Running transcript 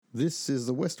This is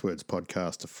the Westwards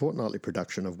podcast, a fortnightly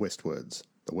production of Westwards,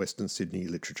 the Western Sydney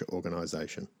Literature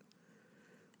Organisation.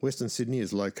 Western Sydney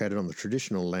is located on the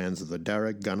traditional lands of the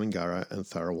Darug, Gundungurra and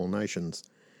Tharawal nations,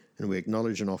 and we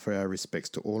acknowledge and offer our respects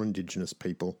to all Indigenous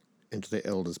people and to their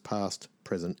elders past,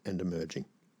 present and emerging.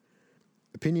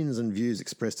 Opinions and views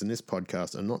expressed in this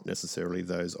podcast are not necessarily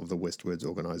those of the Westwards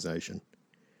organisation.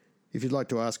 If you'd like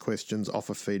to ask questions,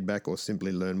 offer feedback or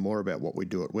simply learn more about what we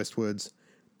do at Westwards,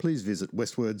 please visit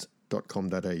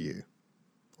westwards.com.au.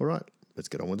 All right, let's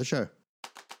get on with the show.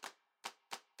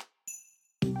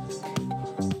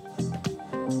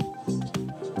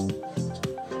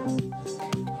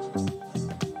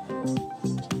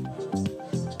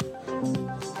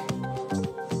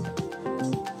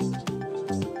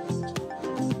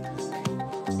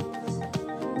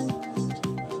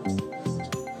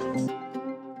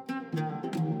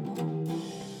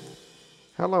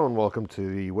 Hello and welcome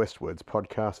to the Westwards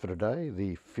podcast for today,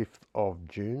 the 5th of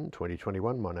June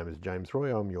 2021. My name is James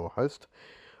Roy, I'm your host.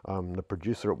 I'm the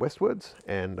producer at Westwards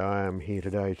and I am here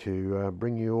today to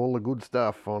bring you all the good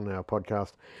stuff on our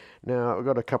podcast. Now, I've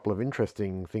got a couple of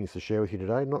interesting things to share with you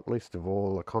today, not least of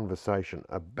all a conversation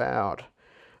about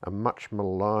a much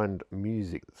maligned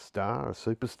music star, a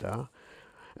superstar.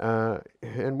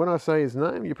 And when I say his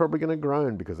name, you're probably going to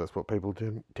groan because that's what people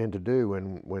tend to do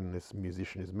when this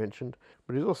musician is mentioned.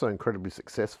 But he's also incredibly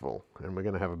successful, and we're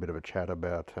going to have a bit of a chat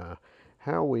about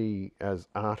how we as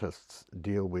artists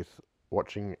deal with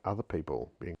watching other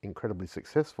people being incredibly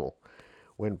successful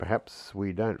when perhaps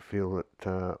we don't feel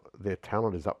that their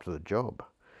talent is up to the job.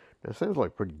 Now, it sounds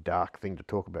like a pretty dark thing to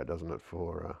talk about, doesn't it,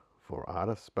 for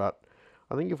artists? But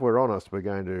I think if we're honest, we're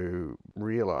going to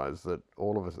realise that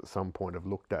all of us at some point have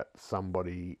looked at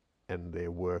somebody and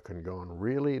their work and gone,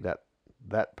 really, that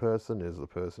person is the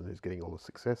person who's getting all the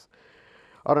success?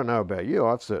 I don't know about you,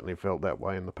 I've certainly felt that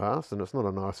way in the past, and it's not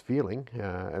a nice feeling.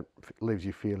 It leaves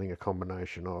you feeling a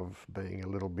combination of being a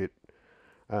little bit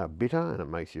bitter, and it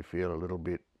makes you feel a little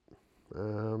bit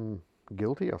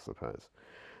guilty, I suppose.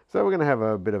 So we're going to have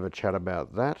a bit of a chat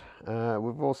about that.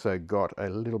 We've also got a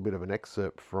little bit of an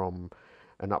excerpt from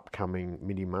an upcoming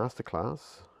mini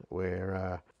masterclass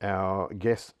where our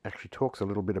guest actually talks a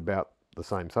little bit about the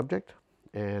same subject,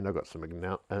 and I've got some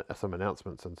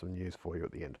announcements and some news for you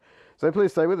at the end. So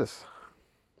please stay with us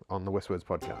on the Westwards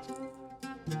podcast.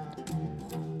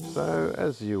 So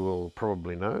as you will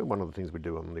probably know, one of the things we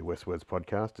do on the Westwards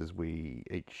podcast is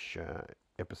each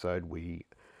episode we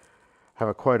have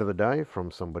a quote of the day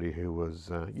from somebody who was,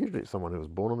 usually someone who was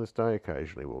born on this day.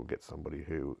 Occasionally we'll get somebody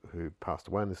who passed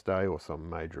away on this day or some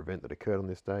major event that occurred on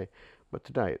this day. But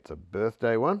today it's a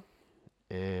birthday one,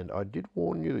 and I did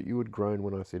warn you that you would groan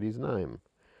when I said his name.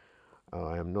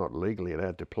 I am not legally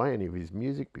allowed to play any of his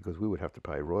music because we would have to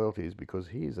pay royalties because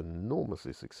he is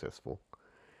enormously successful.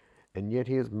 And yet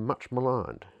he is much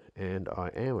maligned. And I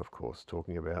am, of course,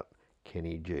 talking about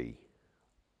Kenny G.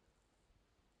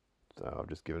 So I've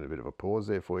just given a bit of a pause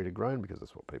there for you to groan because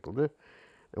that's what people do.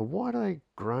 Now, why do they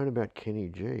groan about Kenny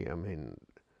G? I mean,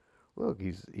 look,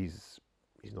 he's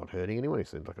not hurting anyone. He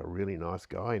seems like a really nice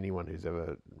guy. Anyone who's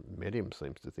ever met him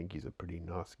seems to think he's a pretty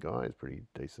nice guy. He's a pretty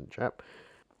decent chap.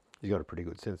 He's got a pretty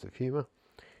good sense of humour.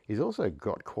 He's also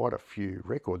got quite a few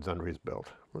records under his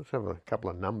belt. Let's have a couple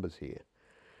of numbers here.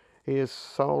 He has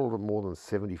sold more than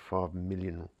 75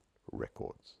 million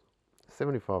records.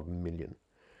 75 million.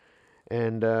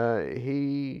 And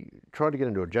he tried to get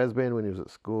into a jazz band when he was at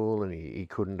school, and he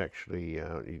couldn't actually.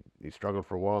 He struggled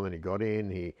for a while, then he got in.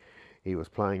 He was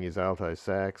playing his alto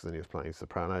sax, and he was playing his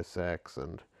soprano sax,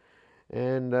 and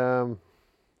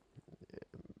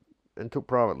took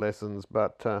private lessons.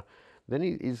 But then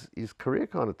his career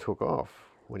kind of took off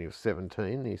when he was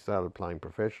 17. He started playing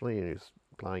professionally, and he was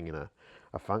playing in a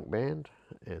funk band,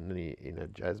 and then in a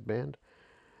jazz band,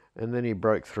 and then he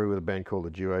broke through with a band called the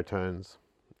Duotones.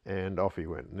 And off he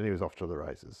went, and then he was off to the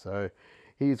races. So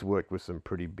he's worked with some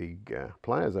pretty big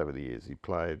players over the years. He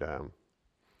played,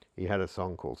 he had a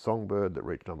song called Songbird that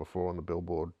reached number 4 on the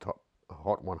Billboard Top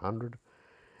Hot 100,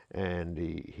 and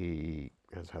he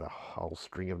has had a whole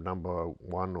string of number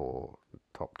 1 or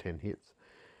top 10 hits.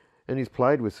 And he's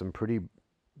played with some pretty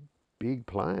big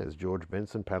players: George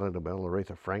Benson, Patti LaBelle,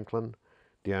 Aretha Franklin,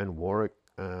 Dionne Warwick,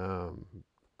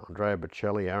 Andrea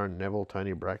Bocelli, Aaron Neville,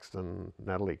 Tony Braxton,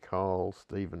 Natalie Cole,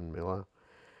 Steve Miller,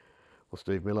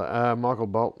 Michael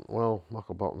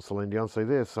Bolton, Celine Dion. See,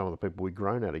 there's some of the people we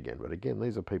groan at again. But again,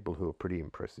 these are people who are pretty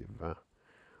impressive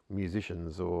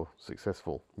musicians or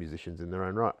successful musicians in their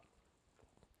own right.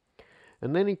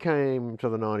 And then he came to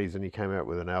the 90s and he came out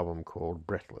with an album called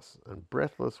Breathless. And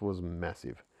Breathless was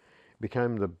massive.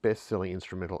 Became the best-selling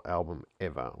instrumental album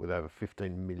ever, with over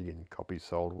 15 million copies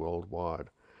sold worldwide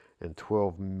and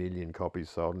 12 million copies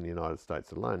sold in the United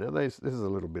States alone. Now, this is a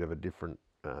little bit of a different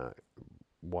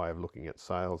way of looking at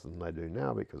sales than they do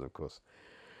now, because, of course,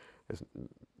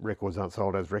 records aren't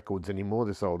sold as records anymore.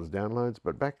 They're sold as downloads.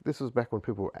 But this was back when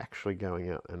people were actually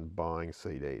going out and buying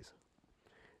CDs.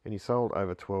 And he sold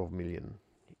over 12 million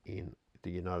in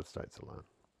the United States alone.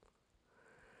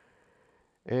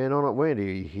 And on it went.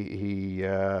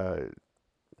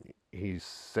 His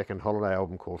second holiday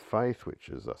album, called Faith, which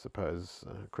is, I suppose,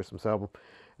 a Christmas album,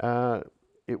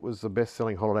 it was the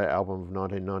best-selling holiday album of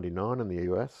 1999 in the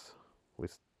US,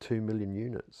 with 2 million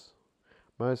units.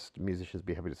 Most musicians would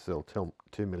be happy to sell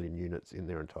 2 million units in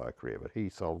their entire career, but he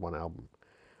sold one album,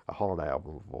 a holiday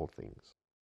album of all things.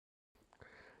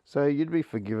 So you'd be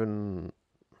forgiven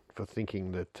for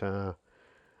thinking that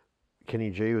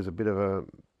Kenny G was a bit of a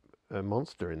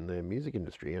monster in the music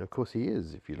industry, and of course he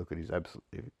is if you look at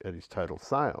his total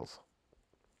sales.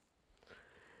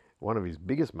 One of his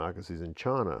biggest markets is in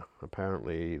China.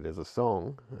 Apparently there's a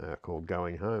song called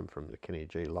Going Home from the Kenny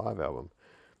G live album.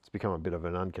 It's become a bit of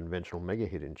an unconventional mega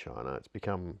hit in China. It's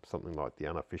become something like the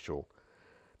unofficial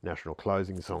national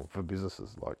closing song for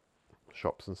businesses like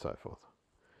shops and so forth.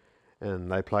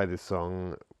 And they play this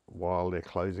song while they're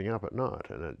closing up at night,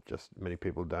 and many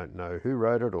people don't know who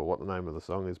wrote it or what the name of the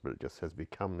song is, but it just has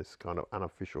become this kind of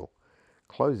unofficial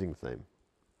closing theme.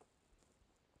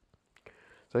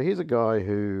 So here's a guy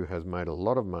who has made a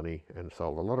lot of money and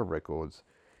sold a lot of records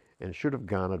and should have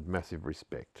garnered massive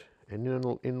respect. And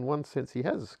in one sense, he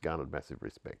has garnered massive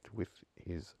respect with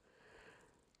his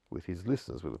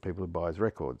listeners, with the people who buy his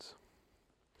records.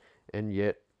 And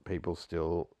yet, people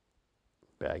still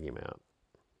bag him out.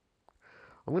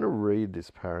 I'm going to read this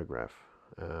paragraph,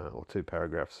 or two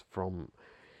paragraphs, from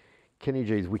Kenny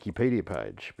G's Wikipedia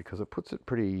page, because it puts it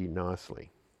pretty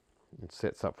nicely and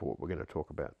sets up for what we're going to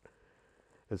talk about.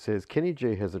 It says, Kenny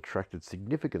G has attracted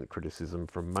significant criticism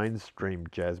from mainstream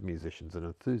jazz musicians and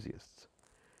enthusiasts.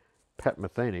 Pat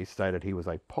Metheny stated he was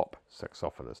a pop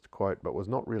saxophonist, quote, but was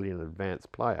not really an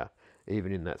advanced player,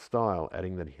 even in that style,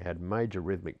 adding that he had major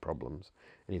rhythmic problems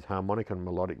and his harmonic and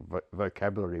melodic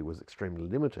vocabulary was extremely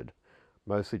limited,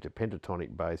 mostly to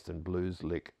pentatonic-based and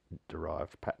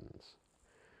blues-lick-derived patterns.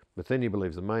 Metheny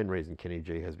believes the main reason Kenny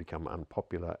G has become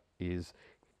unpopular is,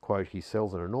 quote, he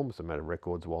sells an enormous amount of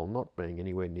records while not being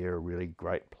anywhere near a really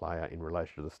great player in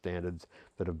relation to the standards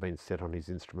that have been set on his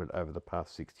instrument over the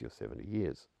past 60 or 70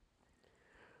 years.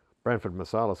 Branford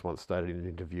Marsalis once stated in an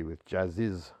interview with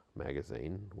Jazziz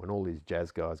magazine, when all these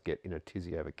jazz guys get in a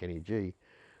tizzy over Kenny G,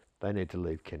 they need to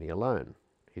leave Kenny alone.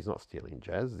 He's not stealing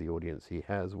jazz. The audience he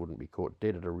has wouldn't be caught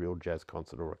dead at a real jazz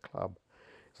concert or a club.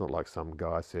 It's not like some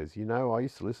guy says, you know, I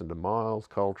used to listen to Miles,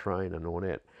 Coltrane and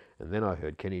Ornette, and then I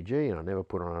heard Kenny G and I never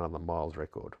put on another Miles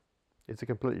record. It's a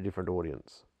completely different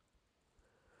audience.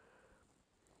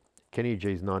 Kenny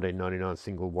G's 1999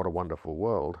 single, What a Wonderful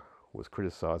World, was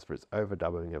criticised for its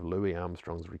overdubbing of Louis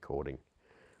Armstrong's recording.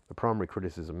 The primary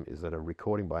criticism is that a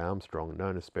recording by Armstrong,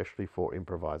 known especially for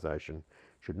improvisation,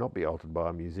 should not be altered by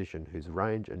a musician whose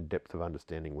range and depth of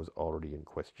understanding was already in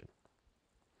question.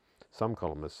 Some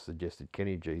columnists suggested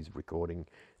Kenny G's recording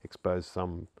exposed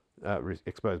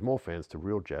more fans to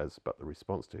real jazz, but the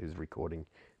response to his recording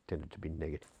tended to be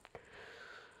negative.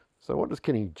 So what does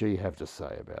Kenny G have to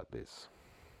say about this?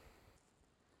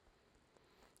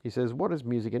 He says, what is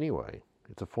music anyway?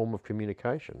 It's a form of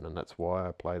communication, and that's why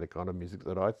I play the kind of music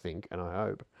that I think, and I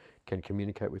hope, can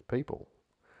communicate with people.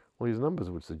 Well, his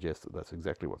numbers would suggest that that's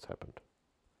exactly what's happened.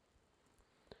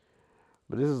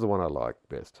 But this is the one I like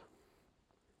best.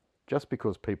 Just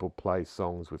because people play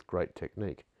songs with great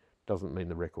technique doesn't mean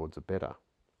the records are better.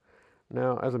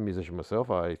 Now, as a musician myself,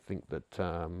 I think that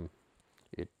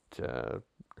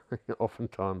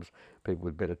oftentimes people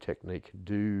with better technique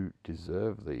do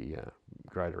deserve the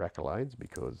greater accolades,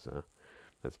 because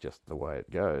that's just the way it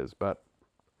goes. But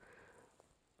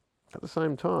at the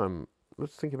same time,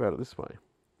 let's think about it this way.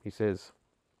 He says,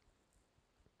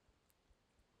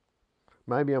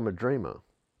 maybe I'm a dreamer,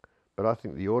 but I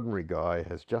think the ordinary guy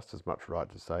has just as much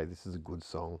right to say this is a good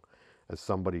song as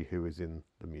somebody who is in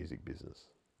the music business.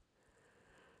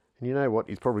 And you know what?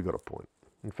 He's probably got a point.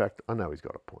 In fact, I know he's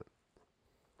got a point.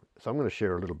 So I'm going to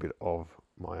share a little bit of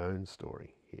my own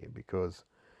story here, because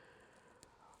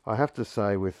I have to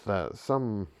say with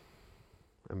some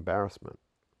embarrassment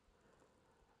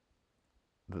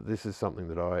that this is something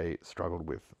that I struggled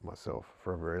with myself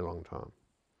for a very long time.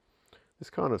 This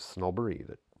kind of snobbery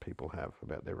that people have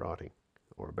about their writing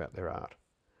or about their art.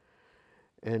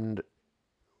 And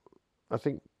I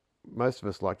think most of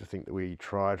us like to think that we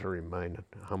try to remain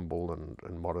humble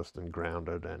and modest and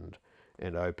grounded and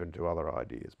open to other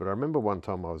ideas. But I remember one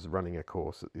time I was running a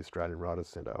course at the Australian Writers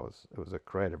Centre. It was a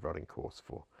creative writing course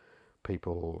for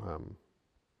people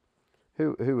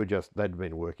who were just, they'd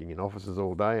been working in offices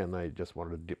all day and they just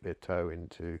wanted to dip their toe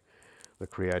into the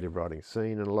creative writing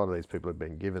scene. And a lot of these people had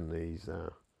been given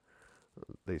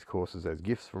these courses as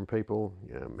gifts from people,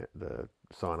 you know, the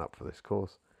sign up for this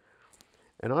course.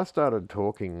 And I started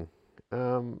talking,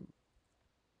 I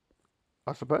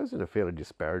suppose in a fairly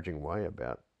disparaging way,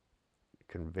 about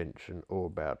convention or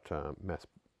about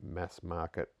mass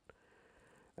market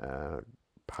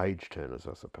page turners,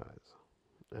 I suppose,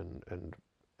 and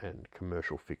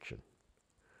commercial fiction,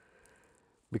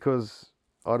 because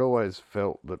I'd always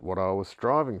felt that what I was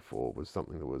striving for was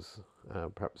something that was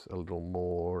perhaps a little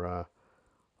more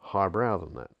highbrow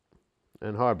than that.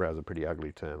 And highbrow is a pretty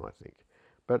ugly term, I think.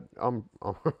 But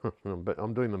but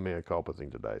I'm doing the mea culpa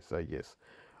thing today. So yes,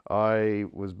 I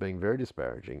was being very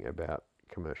disparaging about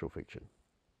commercial fiction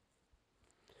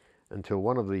until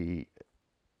one of the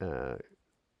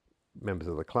members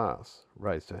of the class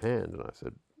raised her hand, and I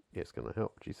said, "Yes, can I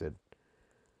help?" She said,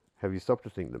 "Have you stopped to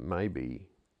think that maybe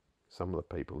some of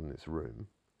the people in this room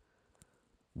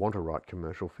want to write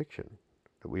commercial fiction?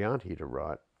 That we aren't here to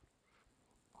write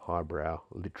highbrow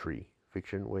literary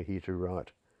fiction. We're here to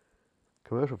write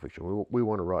commercial fiction. We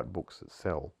want to write books that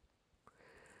sell."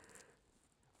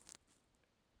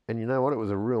 And you know what? It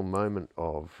was a real moment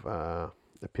of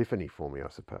epiphany for me, I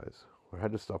suppose. I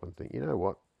had to stop and think, you know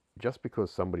what? Just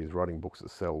because somebody's writing books that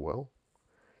sell well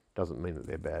doesn't mean that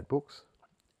they're bad books.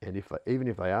 And even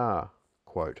if they are,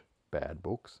 quote, bad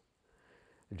books,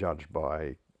 judged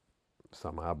by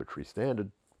some arbitrary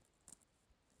standard,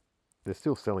 they're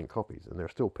still selling copies and there are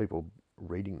still people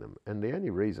reading them. And the only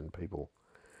reason people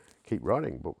keep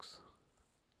writing books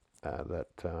that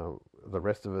the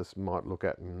rest of us might look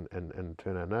at and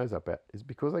turn our nose up at is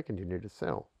because they continue to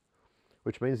sell,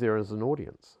 which means there is an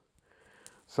audience.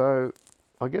 So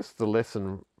I guess the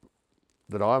lesson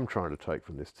that I'm trying to take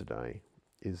from this today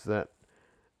is that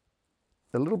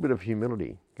a little bit of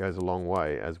humility goes a long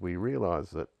way as we realize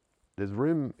that there's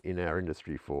room in our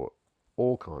industry for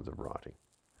all kinds of writing.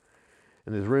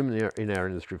 And there's room in our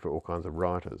industry for all kinds of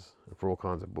writers, for all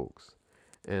kinds of books.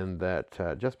 And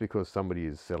that just because somebody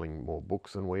is selling more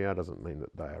books than we are doesn't mean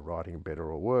that they are writing better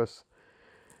or worse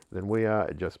than we are.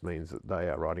 It just means that they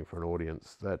are writing for an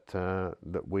audience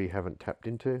that we haven't tapped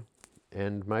into.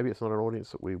 And maybe it's not an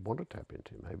audience that we want to tap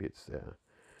into. Maybe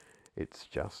it's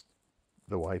just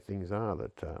the way things are,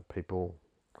 that people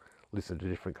listen to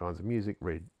different kinds of music,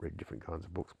 read different kinds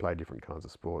of books, play different kinds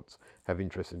of sports, have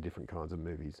interest in different kinds of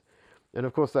movies. And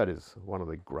of course, that is one of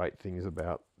the great things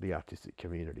about the artistic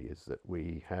community, is that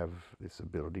we have this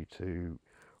ability to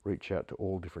reach out to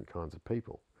all different kinds of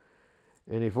people.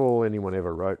 And if all anyone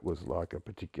ever wrote was like a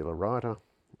particular writer,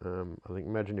 I think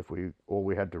imagine if all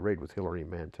we had to read was Hilary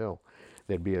Mantel.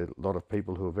 There'd be a lot of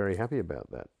people who are very happy about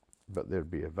that, but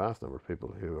there'd be a vast number of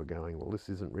people who are going, well, this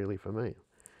isn't really for me.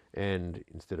 And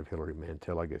instead of Hilary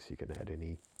Mantel, I guess you can add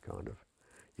you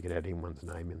can add anyone's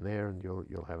name in there, and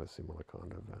you'll have a similar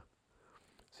kind of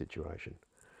situation.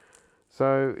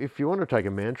 So if you want to take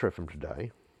a mantra from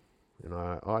today, and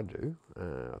I do,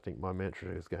 I think my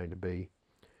mantra is going to be,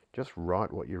 just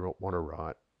write what you want to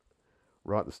write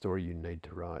the story you need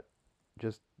to write,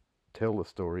 just tell the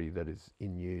story that is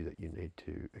in you that you need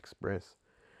to express,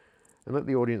 and let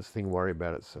the audience thing worry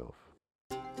about itself.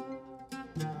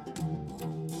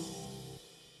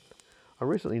 I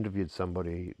recently interviewed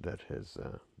somebody that has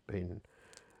been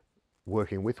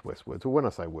working with Westwards. Well, when I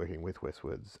say working with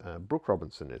Westwards, Brooke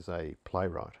Robinson is a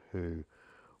playwright who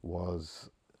was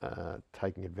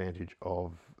taking advantage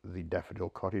of the Daffodil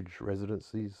Cottage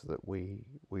residencies that we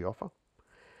offer.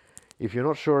 If you're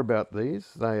not sure about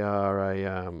these, they are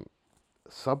a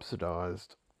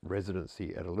subsidised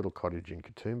residency at a little cottage in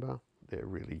Katoomba. They're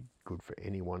really good for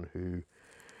anyone who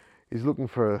is looking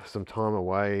for some time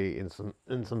away in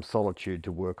some solitude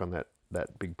to work on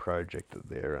that big project that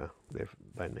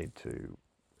they need to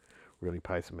really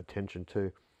pay some attention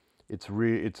to. It's a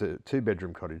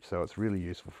 2-bedroom cottage, so it's really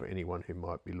useful for anyone who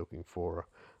might be looking for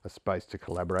a space to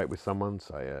collaborate with someone,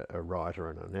 say a writer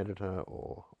and an editor,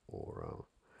 or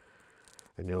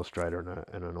an illustrator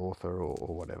and an author,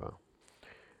 or whatever.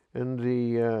 And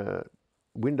the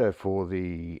window for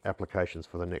the applications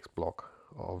for the next block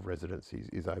of residencies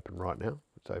is open right now.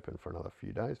 It's open for another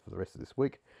few days for the rest of this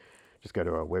week. Just go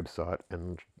to our website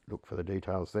and look for the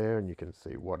details there, and you can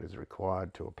see what is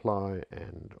required to apply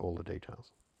and all the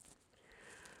details.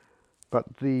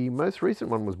 But the most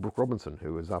recent one was Brooke Robinson,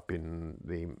 who was up in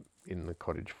the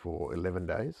cottage for 11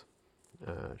 days.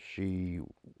 She,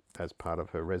 as part of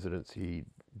her residency,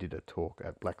 did a talk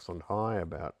at Blacksond High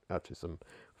about to some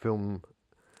film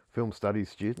studies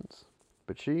students.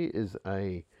 But she is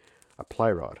a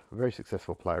playwright, a very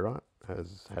successful playwright,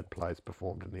 has had plays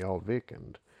performed in the Old Vic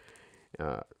and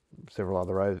several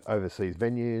other overseas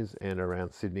venues and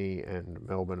around Sydney and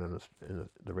Melbourne and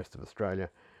the rest of Australia.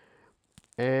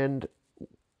 And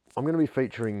I'm going to be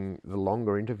featuring the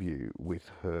longer interview with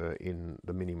her in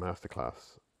the mini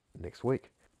masterclass next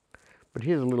week. But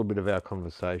here's a little bit of our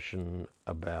conversation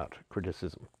about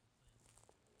criticism.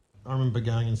 I remember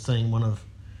going and seeing one of,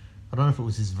 I don't know if it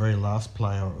was his very last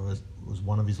play or it was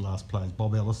one of his last plays,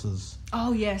 Bob Ellis's.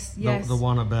 Oh, yes. The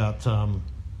one about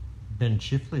Ben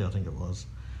Chifley, I think it was.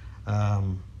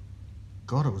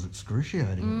 God, it was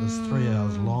excruciating. It was 3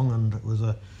 hours long and it was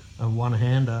a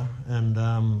one-hander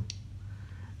and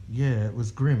it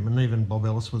was grim. And even Bob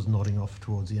Ellis was nodding off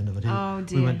towards the end of it.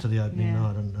 We went to the opening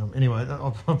night and anyway,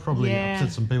 I'll probably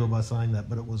upset some people by saying that,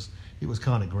 but it was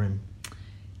kind of grim.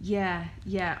 Yeah.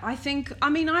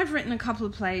 I've written a couple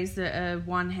of plays that are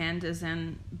one-handers,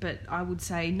 but I would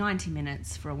say 90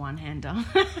 minutes for a one-hander.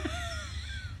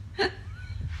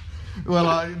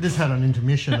 Well, this had an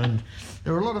intermission, and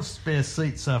there were a lot of spare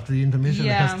seats after the intermission.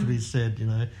 It has to be said,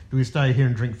 do we stay here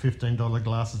and drink $15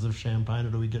 glasses of champagne, or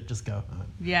do we just go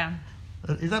home? Yeah.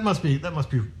 Is that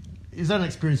an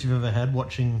experience you've ever had,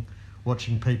 watching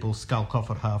people skulk off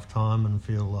at half time and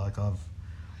feel like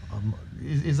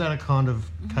is that a kind of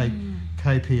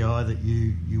KPI that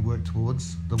you work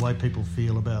towards, the way people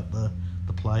feel about the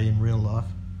play in real life?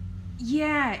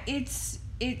 Yeah, it's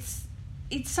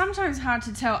sometimes hard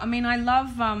to tell. I mean, I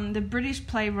love the British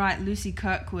playwright Lucy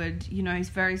Kirkwood, who's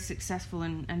very successful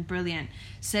and brilliant,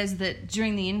 says that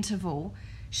during the interval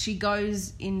she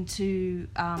goes into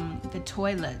the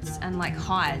toilets and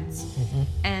hides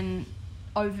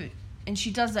and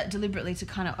she does that deliberately to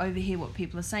kind of overhear what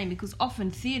people are saying, because often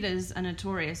theatres are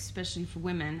notorious, especially for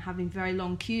women, having very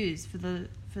long queues for the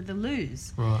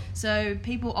loos. Right. So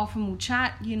people often will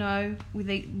chat, with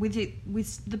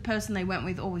the person they went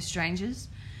with or with strangers.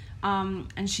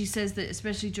 And she says that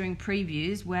especially during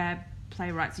previews, where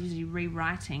playwrights are usually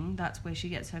rewriting, that's where she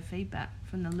gets her feedback,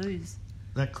 from the loos.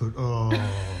 That could...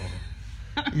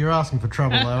 You're asking for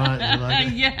trouble though,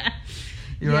 aren't you? Yeah.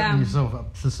 You're opening yourself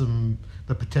up to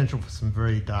the potential for some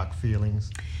very dark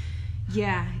feelings.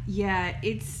 Yeah.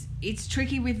 It's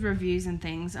tricky with reviews and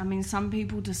things. I mean, some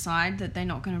people decide that they're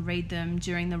not going to read them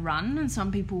during the run, and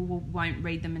some people won't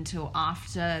read them until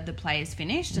after the play is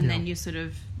finished, and then you sort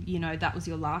of, that was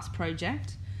your last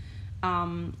project.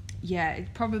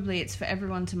 It's for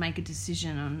everyone to make a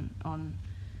decision on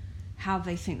how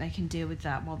they think they can deal with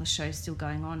that while the show's still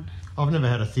going on. I've never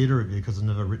had a theatre review because I've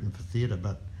never written for theatre,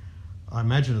 but I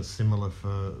imagine it's similar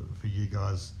for you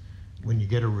guys when you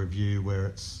get a review where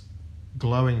it's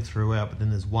glowing throughout, but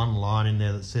then there's one line in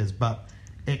there that says, but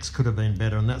X could have been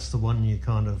better, and that's the one you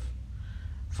kind of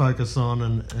focus on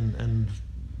and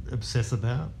obsess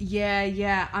about.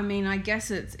 Yeah. I mean, I guess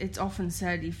it's often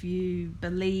said, if you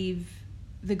believe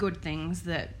the good things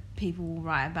that people will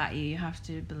write about you, you have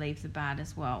to believe the bad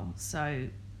as well. So,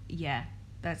 yeah.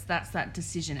 That's that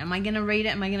decision. Am I going to read it?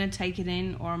 Am I going to take it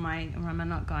in, or am I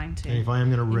not going to? And if I am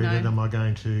going to read it, am I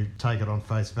going to take it on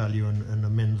face value and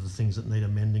amend the things that need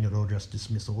amending it, or just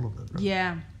dismiss all of it?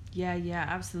 Right? Yeah,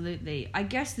 absolutely. I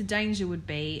guess the danger would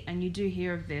be, and you do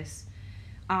hear of this,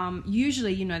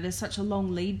 usually, there's such a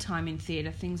long lead time in theatre.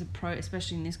 Things are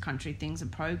especially in this country, things are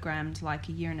programmed like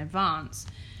a year in advance.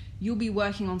 You'll be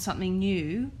working on something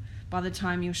new by the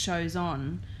time your show's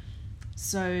on.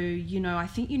 So, I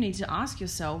think you need to ask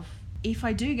yourself, if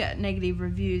I do get negative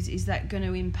reviews, is that going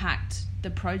to impact the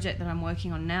project that I'm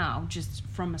working on now, just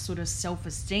from a sort of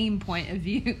self-esteem point of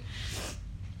view?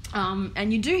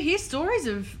 And you do hear stories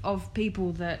of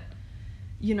people that,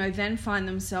 then find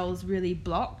themselves really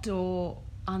blocked or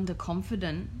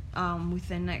underconfident with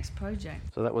their next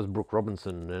project. So that was Brooke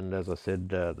Robinson, and as I said,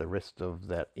 the rest of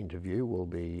that interview will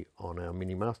be on our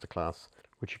mini masterclass,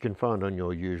 which you can find on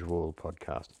your usual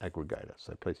podcast aggregator,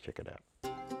 so please check it out.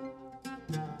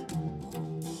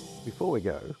 Before we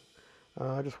go,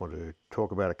 I just want to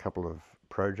talk about a couple of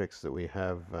projects that we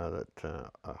have that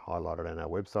are highlighted on our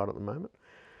website at the moment.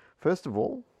 First of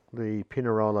all, the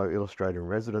Pinarolo Illustrator in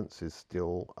Residence is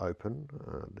still open.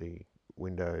 The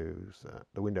window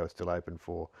is still open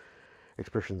for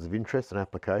expressions of interest and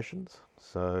applications,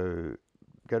 so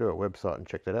go to our website and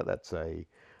check that out. That's a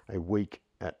week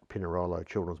at Pinarolo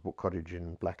Children's Book Cottage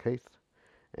in Blackheath,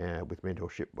 with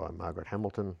mentorship by Margaret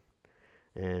Hamilton.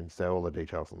 And so all the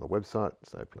details on the website,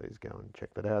 so please go and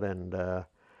check that out. And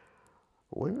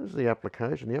when is the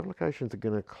application? The applications are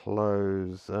going to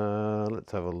close,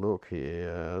 let's have a look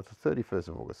here, the 31st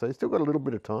of August. So you've still got a little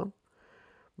bit of time,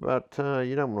 but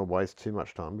you don't want to waste too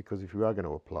much time, because if you are going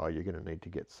to apply, you're going to need to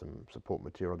get some support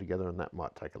material together, and that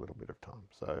might take a little bit of time.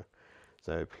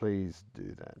 So please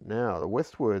do that. Now, the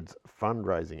Westwards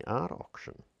fundraising art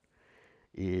auction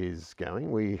is going.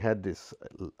 We had this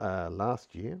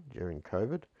last year during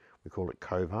COVID. We call it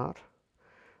Covart.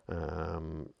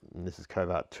 And this is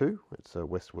Covart 2. It's a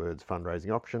Westwards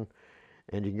fundraising auction.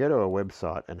 And you can go to our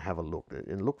website and have a look.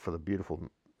 And look for the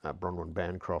beautiful Bronwyn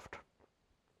Bancroft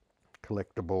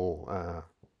collectible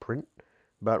print.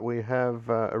 But we have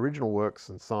original works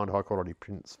and signed high quality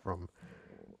prints from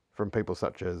people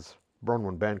such as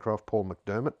Bronwyn Bancroft, Paul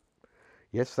McDermott.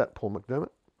 Yes, that Paul McDermott.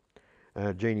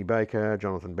 Jeannie Baker,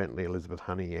 Jonathan Bentley, Elizabeth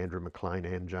Honey, Andrew McLean,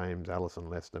 Anne James, Alison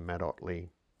Lester, Matt Otley,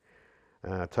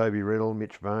 Toby Riddle,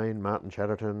 Mitch Vane, Martin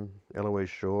Chatterton, Eloise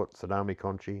Short, Sadami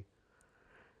Conchi,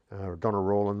 Donna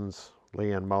Rawlins,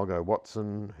 Leanne Mulgo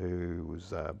Watson,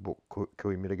 whose book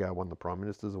Kui Mitigar won the Prime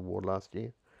Minister's Award last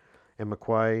year, Emma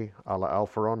Quay, Ala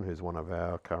Alfaron, who's one of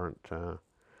our current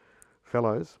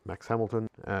fellows, Max Hamilton,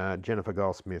 Jennifer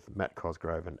Goldsmith, Matt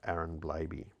Cosgrove, and Aaron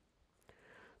Blaby.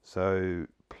 So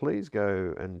please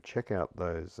go and check out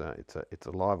those. It's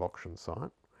a live auction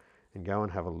site, and go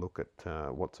and have a look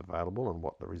at what's available and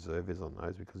what the reserve is on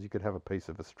those, because you could have a piece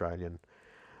of Australian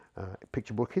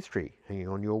picture book history hanging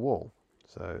on your wall.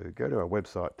 So go to our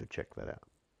website to check that out.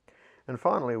 And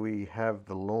finally, we have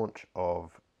the launch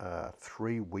of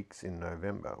 3 Weeks in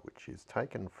November, which is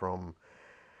taken from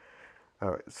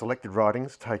selected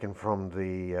writings taken from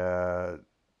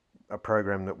a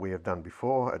program that we have done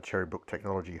before at Cherrybrook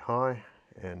Technology High,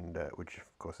 and which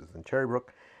of course is in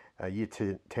Cherrybrook, a Year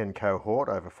 10 cohort,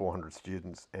 over 400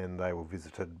 students, and they were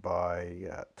visited by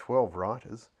 12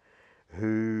 writers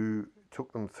who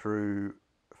took them through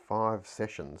 5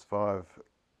 sessions, 5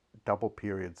 double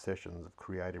period sessions of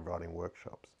creative writing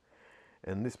workshops.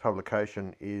 And this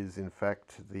publication is in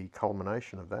fact the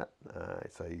culmination of that.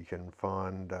 So you can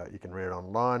you can read it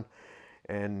online,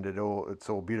 and it's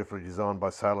all beautifully designed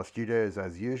by Sailor Studios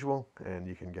as usual, and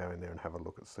you can go in there and have a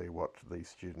look and see what these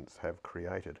students have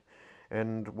created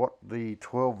and what the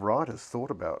 12 writers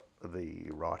thought about the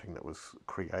writing that was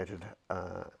created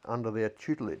under their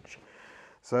tutelage.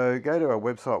 So go to our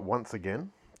website once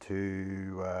again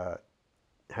to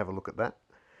have a look at that.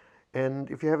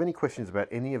 And if you have any questions about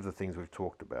any of the things we've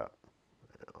talked about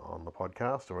on the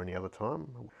podcast or any other time,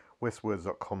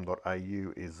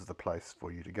 westwords.com.au is the place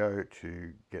for you to go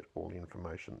to get all the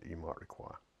information that you might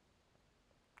require.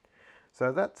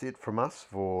 So that's it from us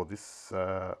for this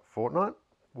fortnight.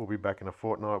 We'll be back in a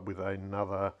fortnight with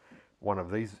another one of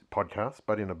these podcasts,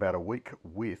 but in about a week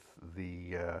with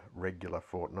the regular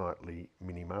fortnightly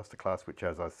mini masterclass, which,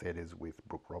 as I said, is with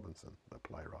Brooke Robinson, the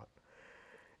playwright.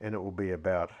 And it will be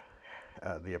about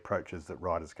the approaches that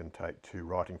writers can take to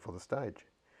writing for the stage.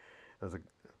 It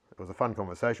was a fun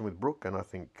conversation with Brooke, and I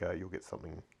think you'll get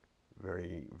something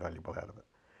very valuable out of it.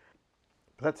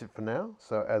 But that's it for now.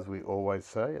 So as we always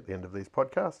say at the end of these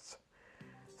podcasts,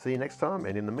 see you next time,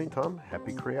 and in the meantime,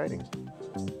 happy creating.